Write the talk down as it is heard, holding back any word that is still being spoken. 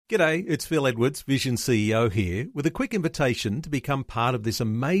G'day, it's Phil Edwards, Vision CEO here, with a quick invitation to become part of this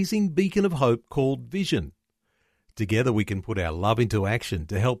amazing beacon of hope called Vision. Together we can put our love into action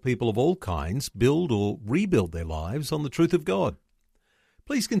to help people of all kinds build or rebuild their lives on the truth of God.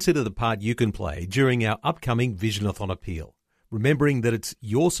 Please consider the part you can play during our upcoming Visionathon appeal, remembering that it's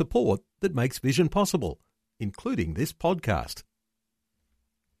your support that makes Vision possible, including this podcast.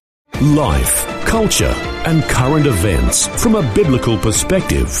 Life, culture, and current events from a biblical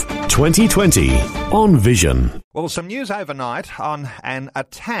perspective. 2020 on Vision. Well, some news overnight on an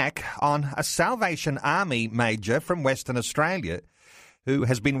attack on a Salvation Army major from Western Australia who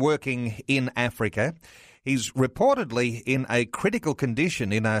has been working in Africa. He's reportedly in a critical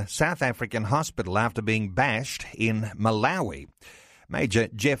condition in a South African hospital after being bashed in Malawi. Major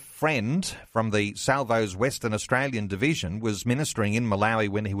Jeff Friend from the Salvo's Western Australian Division was ministering in Malawi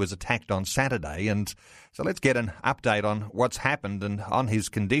when he was attacked on Saturday. And so let's get an update on what's happened and on his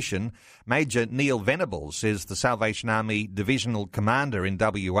condition. Major Neil Venables is the Salvation Army Divisional Commander in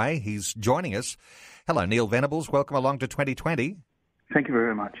WA. He's joining us. Hello, Neil Venables. Welcome along to 2020. Thank you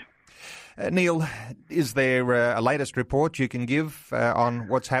very much. Neil, is there a latest report you can give on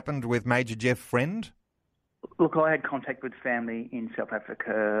what's happened with Major Jeff Friend? Look, I had contact with family in South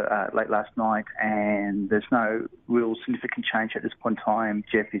Africa late last night, and there's no real significant change at this point in time.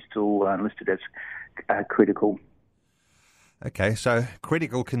 Jeff is still listed as critical. Okay, so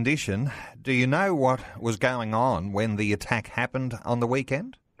critical condition. Do you know what was going on when the attack happened on the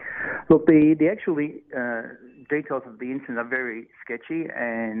weekend? Look, the actual details of the incident are very sketchy,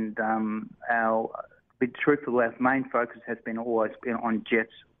 and to be truthful, our main focus has always been on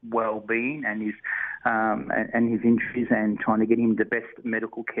Jeff's well-being and his injuries, and trying to get him the best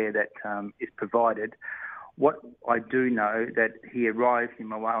medical care that is provided. What I do know that he arrived in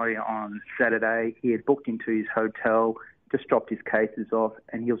Malawi on Saturday. He had booked into his hotel, just dropped his cases off,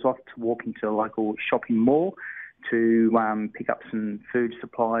 and he was off to walk into a local shopping mall to pick up some food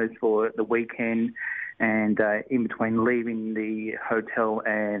supplies for the weekend. And in between leaving the hotel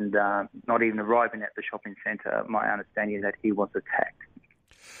and not even arriving at the shopping centre, my understanding is that he was attacked.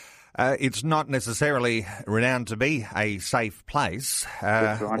 It's not necessarily renowned to be a safe place,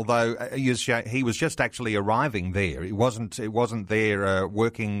 That's right. although he was just actually arriving there. It wasn't there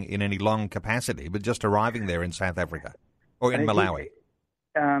working in any long capacity, but just arriving there in South Africa or in Malawi.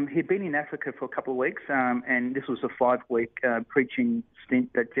 He'd been in Africa for a couple of weeks, and this was a 5-week preaching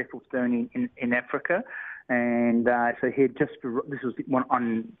stint that Jeff was doing in Africa. And so this was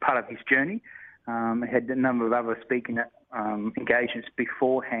on part of his journey. He had a number of other speaking engagements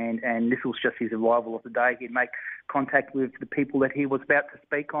beforehand, and this was just his arrival of the day. He'd make contact with the people that he was about to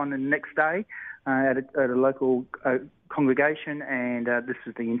speak on the next day at a local congregation, and this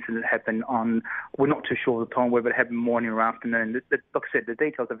is the incident that happened on, we're not too sure of the time, whether it happened morning or afternoon. Like I said, the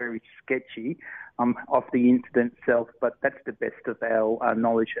details are very sketchy of the incident itself, but that's the best of our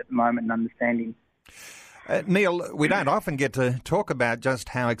knowledge at the moment and understanding. Neil, we don't often get to talk about just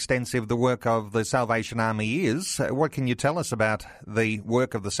how extensive the work of the Salvation Army is. What can you tell us about the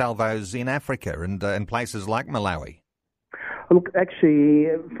work of the Salvos in Africa and places like Malawi? Look, actually,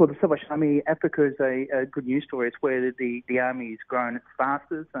 for the Salvation Army, Africa is a good news story. It's where the army is growing its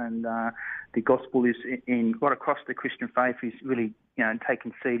fastest, and the gospel is in right across the Christian faith is really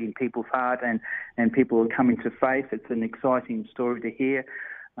taking seed in people's heart, and people are coming to faith. It's an exciting story to hear.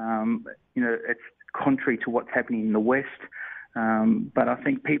 It's contrary to what's happening in the West. But I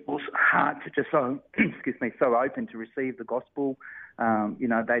think people's hearts are just so open to receive the gospel.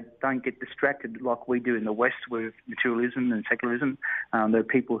 They don't get distracted like we do in the West with materialism and secularism. There are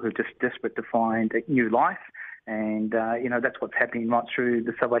people who are just desperate to find a new life. And, that's what's happening right through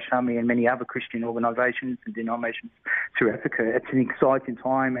the Salvation Army and many other Christian organisations and denominations through Africa. It's an exciting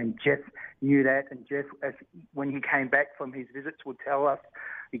time, and Jeff knew that. And Jeff, when he came back from his visits, would tell us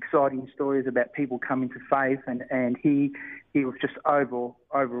exciting stories about people coming to faith, and he was just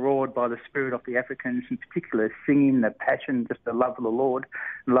overawed by the spirit of the Africans, in particular singing, the passion, just the love of the Lord,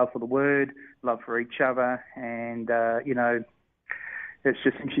 love for the Word, love for each other, and it's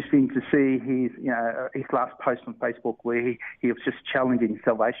just interesting to see his last post on Facebook where he was just challenging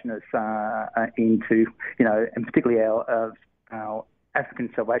Salvationists into, and particularly our African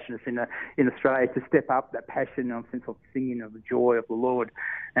Salvationists in Australia to step up that passion and sense of singing of the joy of the Lord.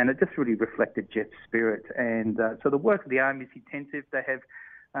 And it just really reflected Jeff's spirit. And so the work of the Army is intensive. They have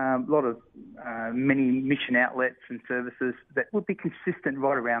a lot of many mission outlets and services that would be consistent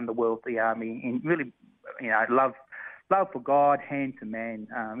right around the world, the Army, and really, love for God, hand to man,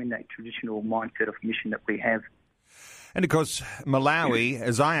 in that traditional mindset of mission that we have. And of course, Malawi,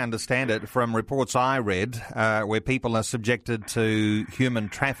 as I understand it, from reports I read, where people are subjected to human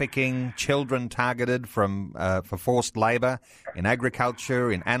trafficking, children targeted for forced labour in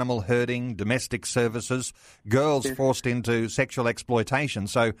agriculture, in animal herding, domestic services, girls forced into sexual exploitation.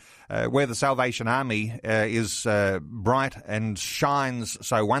 So where the Salvation Army is bright and shines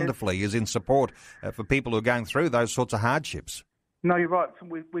so wonderfully is in support for people who are going through those sorts of hardships. No, you're right. So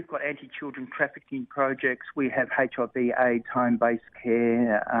we've got anti-children trafficking projects. We have HIV/AIDS home-based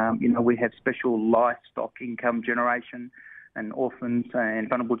care. We have special livestock income generation and orphans and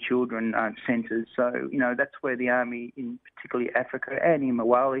vulnerable children centres. So, that's where the Army, in particularly Africa and in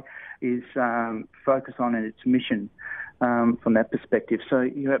Malawi, is focused on its mission from that perspective. So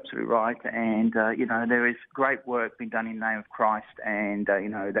you're absolutely right. And, there is great work being done in the name of Christ and,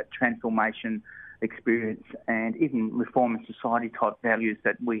 that transformation experience and even reform and society type values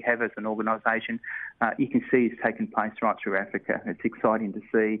that we have as an organisation, you can see is taking place right through Africa. It's exciting to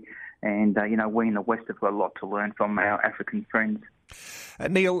see. And, we in the West have got a lot to learn from our African friends.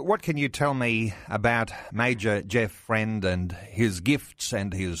 Neil, what can you tell me about Major Jeff Friend and his gifts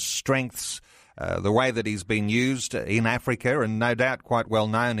and his strengths, the way that he's been used in Africa and no doubt quite well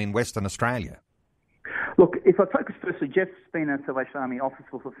known in Western Australia? Look, if I focus firstly, Jeff's been a Salvation Army officer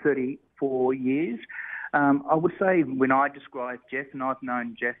for 34 years. I would say when I describe Jeff, and I've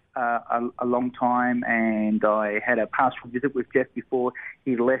known Jeff a long time, and I had a pastoral visit with Jeff before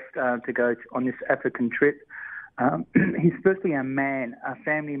he left to go on this African trip. He's firstly a man, a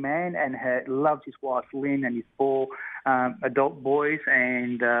family man, and loves his wife Lynn and his 4 adult boys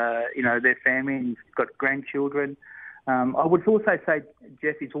and, their family, and he's got grandchildren. I would also say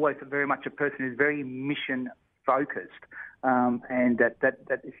Jeff is always very much a person who's very mission focused, and that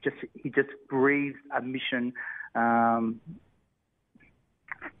it's just he just breathes a mission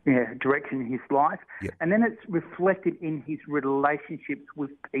direction in his life, and then it's reflected in his relationships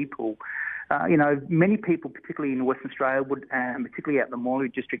with people. Many people, particularly in Western Australia, particularly out in the Morley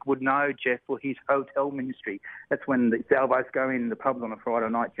district, would know Jeff for his hotel ministry. That's when the salvos go in the pubs on a Friday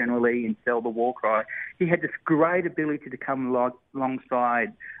night generally and sell the war cry. He had this great ability to come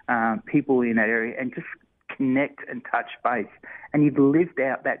alongside people in that area and just connect and touch base. And he lived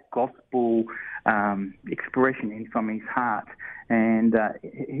out that gospel expression from his heart. And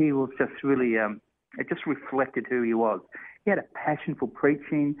he was just really, it just reflected who he was. He had a passion for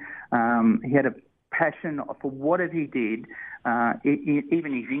preaching. He had a passion for whatever he did,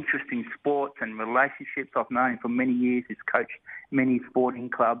 even his interest in sports and relationships. I've known him for many years. He's coached many sporting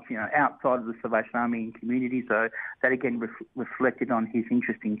clubs, outside of the Salvation Army and community. So that again reflected on his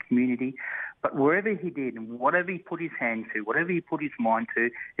interest in community. But wherever he did and whatever he put his hand to, whatever he put his mind to,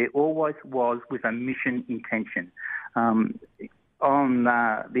 it always was with a mission intention. On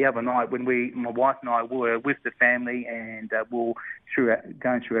the other night when my wife and I were with the family and we were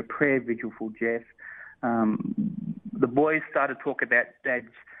going through a prayer vigil for Jeff, the boys started talking about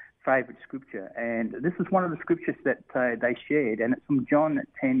Dad's favourite scripture. And this is one of the scriptures that they shared, and it's from John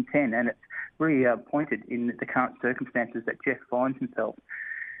 10:10, and it's really pointed in the current circumstances that Jeff finds himself.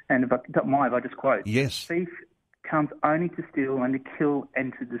 And if I don't mind, if I just quote, Yes. "Thief comes only to steal and to kill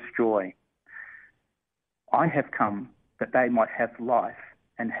and to destroy. I have come that they might have life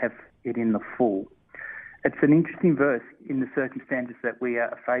and have it in the full." It's an interesting verse in the circumstances that we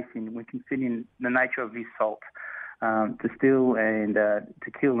are facing. We consider the nature of his assault, to steal and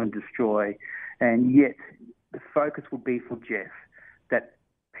to kill and destroy. And yet the focus will be for Jeff, that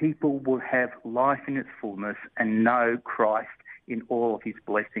people will have life in its fullness and know Christ in all of his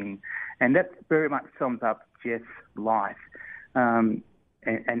blessing. And that very much sums up Jeff's life and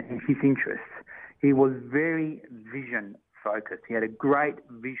his interests. He was very vision-focused. He had a great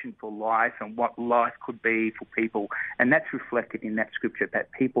vision for life and what life could be for people, and that's reflected in that scripture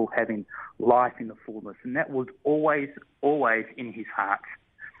about people having life in the fullness, and that was always in his heart.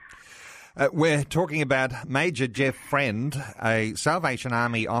 We're talking about Major Jeff Friend, a Salvation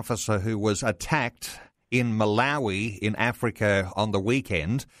Army officer who was attacked in Malawi in Africa on the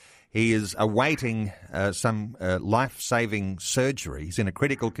weekend. He is awaiting some life-saving surgery. He's in a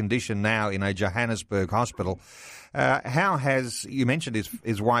critical condition now in a Johannesburg hospital. How has, you mentioned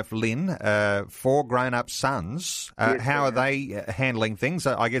his wife Lynn, 4 grown-up sons. Yes, how are they handling things?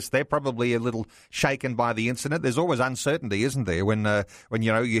 I guess they're probably a little shaken by the incident. There's always uncertainty, isn't there, when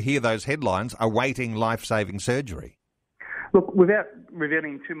you hear those headlines, awaiting life-saving surgery? Look, without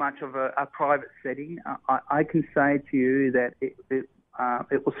revealing too much of a private setting, I can say to you that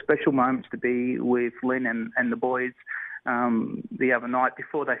it was special moments to be with Lynn and the boys the other night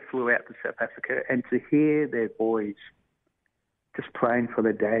before they flew out to South Africa, and to hear their boys just praying for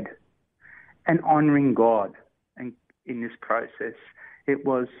their dad and honouring God and in this process. It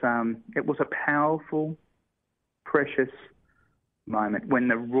was a powerful, precious moment when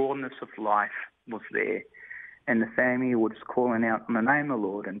the rawness of life was there, and the family was calling out on the name of the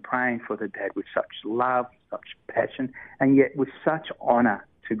Lord and praying for the dad with such love, such passion, and yet with such honour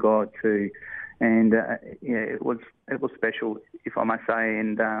to God too. And it was special, if I may say.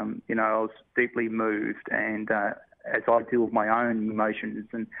 And I was deeply moved. And as I deal with my own emotions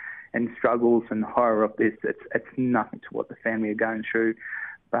and struggles and horror of this, it's nothing to what the family are going through.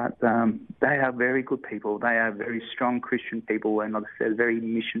 But they are very good people. They are very strong Christian people, and like I said, very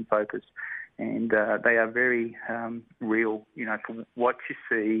mission focused. And they are very real. For what you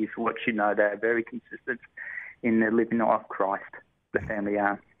see, for what you know, they are very consistent in their living of Christ. The family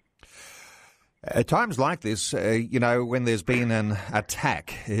are. At times like this, when there's been an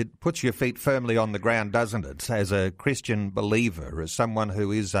attack, it puts your feet firmly on the ground, doesn't it? As a Christian believer, as someone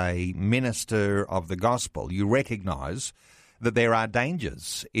who is a minister of the gospel, you recognise that there are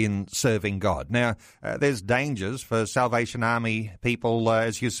dangers in serving God. Now, there's dangers for Salvation Army people,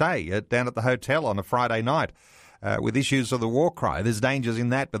 as you say, down at the hotel on a Friday night with issues of the war cry. There's dangers in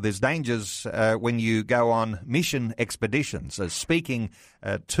that, but there's dangers when you go on mission expeditions, speaking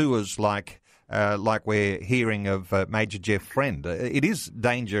tours like we're hearing of Major Jeff Friend. There is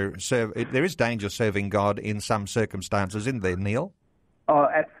danger serving God in some circumstances, isn't there, Neil? Oh,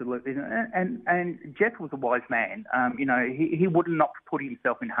 absolutely. And Jeff was a wise man. He would not put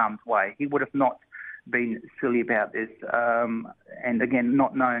himself in harm's way. He would have not been silly about this. And again,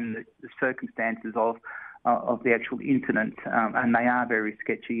 not knowing the circumstances of the actual incident, and they are very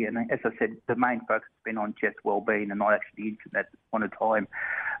sketchy. And as I said, the main focus has been on Jeff's well-being and not actually the incident at this point of time.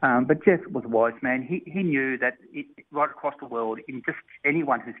 But Jeff was a wise man. He knew that right across the world, in just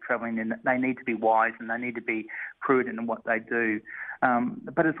anyone who's travelling, they need to be wise and they need to be prudent in what they do.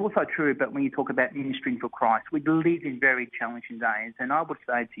 But it's also true that when you talk about ministering for Christ, we live in very challenging days. And I would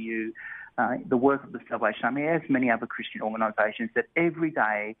say to you, the work of the Salvation Army, as many other Christian organisations, that every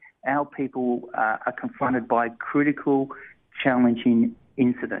day our people are confronted by critical, challenging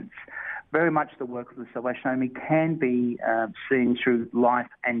incidents. Very much the work of the Salvation Army can be seen through life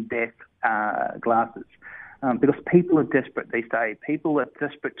and death glasses. Because people are desperate these days. People are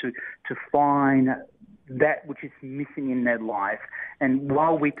desperate to find that which is missing in their life. And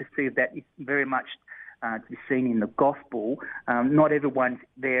while we perceive that it's very much to be seen in the gospel, not everyone's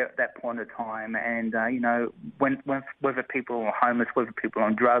there at that point of time. And, whether people are homeless, whether people are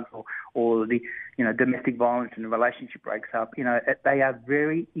on drugs or the, domestic violence and the relationship breaks up, they are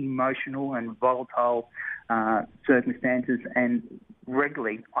very emotional and volatile circumstances, and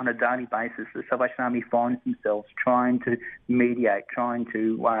regularly on a daily basis, the Salvation Army finds themselves trying to mediate, trying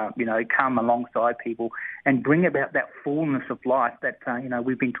to, come alongside people and bring about that fullness of life that,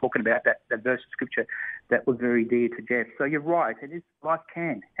 we've been talking about, that verse of Scripture that was very dear to Jeff. So you're right, life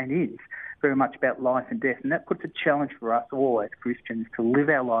can and is very much about life and death, and that puts a challenge for us all as Christians to live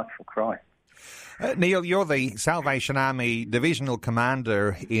our life for Christ. Neil, you're the Salvation Army Divisional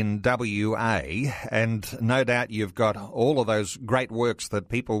Commander in WA, and no doubt you've got all of those great works that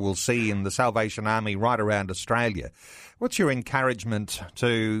people will see in the Salvation Army right around Australia. What's your encouragement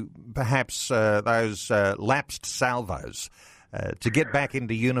to perhaps those lapsed salvos to get back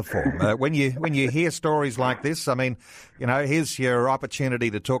into uniform? When you hear stories like this, I mean, here's your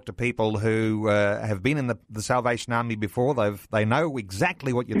opportunity to talk to people who have been in the Salvation Army before. They know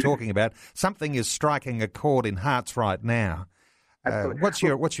exactly what you're talking about. Something is striking a chord in hearts right now. What's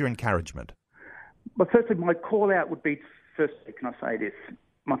your encouragement? Well, firstly, my call out would be, firstly, can I say this?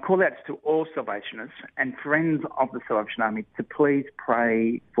 My call out is to all Salvationists and friends of the Salvation Army to please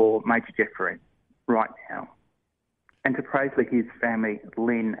pray for Major Jeff Friend right now, and to pray for his family,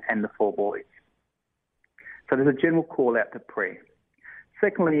 Lynn, and the 4 boys. So there's a general call out to prayer.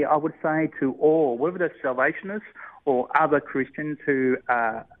 Secondly, I would say to all, whether they're Salvationists or other Christians who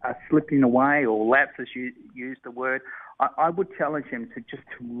are slipping away or lapse, as you use the word, I would challenge them to just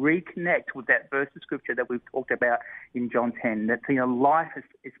reconnect with that verse of Scripture that we've talked about in John 10, that life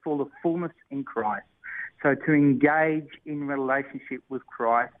is full of fullness in Christ. So to engage in relationship with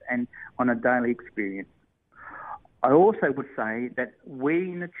Christ and on a daily experience. I also would say that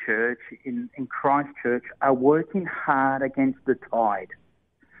we in the church, in Christ Church, are working hard against the tide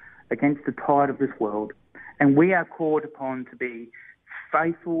of this world. And we are called upon to be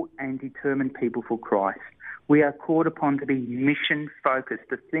faithful and determined people for Christ. We are called upon to be mission-focused,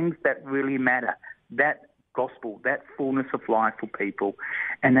 the things that really matter, that gospel, that fullness of life for people,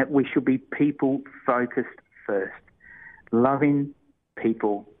 and that we should be people-focused first, loving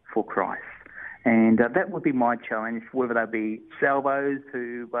people for Christ. And that would be my challenge, whether they be salvos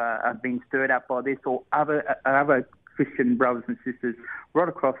who have been stirred up by this or other Christian brothers and sisters right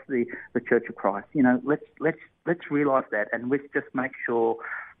across the Church of Christ. Let's realise that, and let's just make sure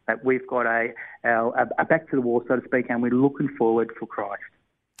that we've got a back to the wall, so to speak, and we're looking forward for Christ.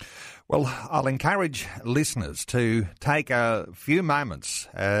 Well, I'll encourage listeners to take a few moments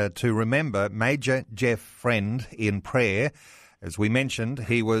to remember Major Jeff Friend in prayer. As we mentioned,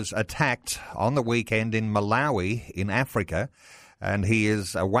 he was attacked on the weekend in Malawi in Africa, and he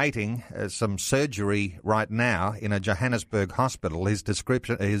is awaiting some surgery right now in a Johannesburg hospital. His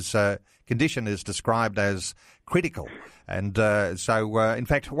condition is described as critical. And so, in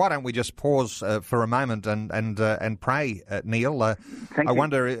fact, why don't we just pause for a moment and pray, Neil? Thank you. I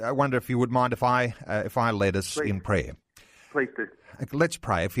wonder if you would mind if I led us in prayer. Please do. Let's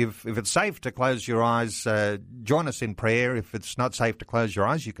pray. If it's safe to close your eyes, join us in prayer. If it's not safe to close your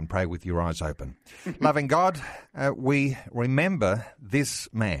eyes, you can pray with your eyes open. Loving God, we remember this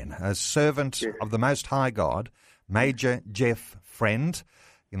man, a servant of the Most High God, Major Jeff Friend,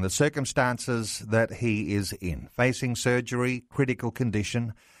 in the circumstances that he is in, facing surgery, critical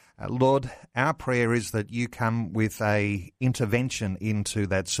condition. Lord, our prayer is that you come with a intervention into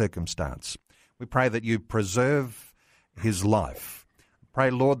that circumstance. We pray that you preserve his life. Pray,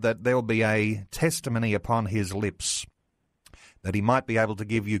 Lord, that there will be a testimony upon his lips, that he might be able to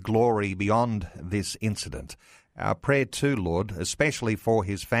give you glory beyond this incident. Our prayer too, Lord, especially for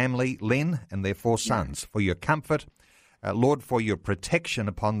his family, Lynn, and their 4 sons, for your comfort, Lord, for your protection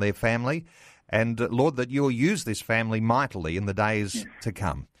upon their family, and Lord, that you'll use this family mightily in the days to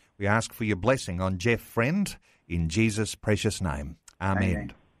come. We ask for your blessing on Jeff Friend, in Jesus' precious name.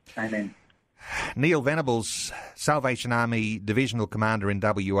 Amen. Amen. Neil Venables, Salvation Army Divisional Commander in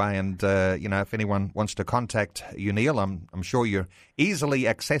WA, and if anyone wants to contact you, Neil, I'm sure you're easily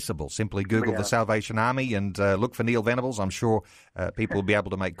accessible. Simply Google the Salvation Army and look for Neil Venables. I'm sure people will be able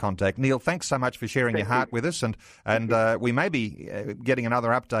to make contact. Neil, thanks so much for sharing your heart with us, and we may be getting another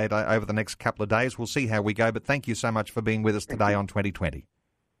update over the next couple of days. We'll see how we go, but thank you so much for being with us today on 2020.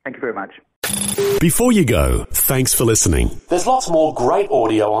 Thank you very much. Before you go, thanks for listening. There's lots more great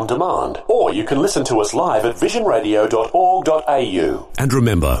audio on demand, or you can listen to us live at visionradio.org.au. And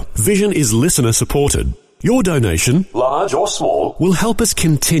remember, Vision is listener supported. Your donation, large or small, will help us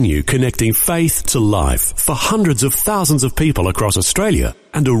continue connecting faith to life for hundreds of thousands of people across Australia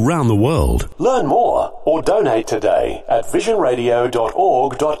and around the world. Learn more or donate today at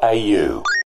visionradio.org.au.